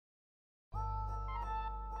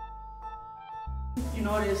You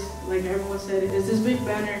notice, like everyone said, it's this big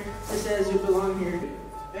banner that says you belong here.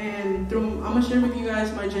 And I'm gonna share with you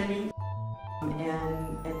guys my journey.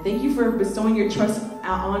 And thank you for bestowing your trust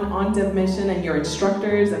on Dev Mission and your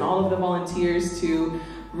instructors and all of the volunteers to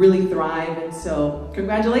really thrive. And so,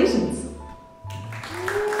 congratulations.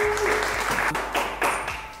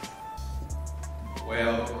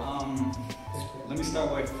 Well, let me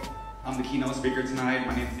start with, I'm the keynote speaker tonight.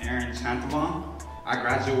 My name is Aaron Chantabon. I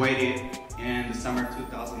graduated in the summer of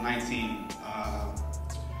 2019.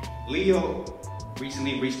 Leo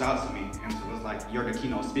recently reached out to me and was like, "You're the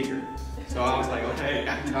keynote speaker." So I was like, okay,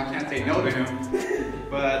 I can't say no to him.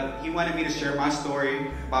 But he wanted me to share my story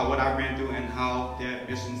about what I've been through and how Dev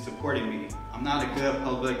Mission supported me. I'm not a good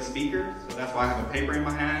public speaker, so that's why I have a paper in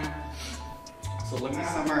my hand. So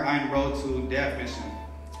last summer, I enrolled to Dev Mission.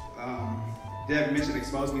 Dev Mission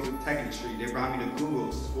exposed me to the tech industry. They brought me to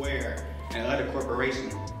Google, Square, and other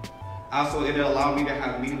corporations. Also, it allowed me to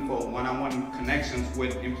have meaningful one-on-one connections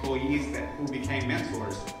with employees who became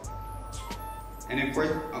mentors. An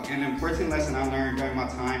important lesson I learned during my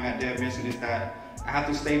time at Dev Mission is that I have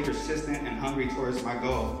to stay persistent and hungry towards my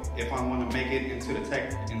goal if I want to make it into the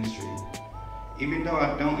tech industry. Even though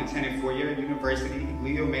I don't attend a four-year university,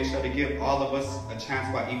 Leo made sure to give all of us a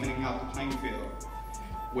chance by evening out the playing field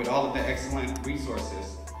with all of the excellent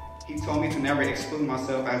resources. He told me to never exclude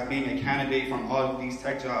myself as being a candidate from all of these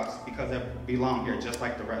tech jobs because I belong here just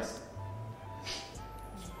like the rest.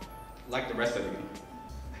 Like the rest of you.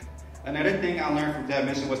 Another thing I learned from Dev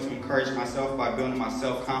Mission was to encourage myself by building my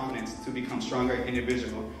self-confidence to become a stronger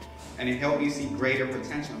individual, and it helped me see greater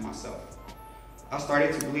potential in myself. I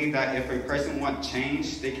started to believe that if a person wants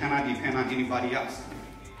change, they cannot depend on anybody else.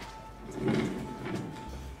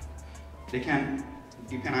 They can't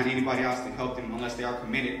depend on anybody else to help them unless they are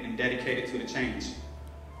committed and dedicated to the change.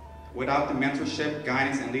 Without the mentorship,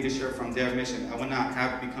 guidance, and leadership from Dev Mission, I would not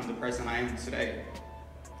have become the person I am today.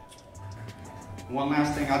 One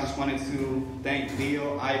last thing, I just wanted to thank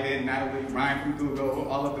Leo, Ivan, Natalie, Ryan from Google,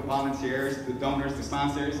 all of the volunteers, the donors, the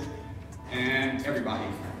sponsors, and everybody.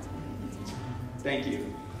 Thank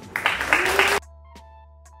you.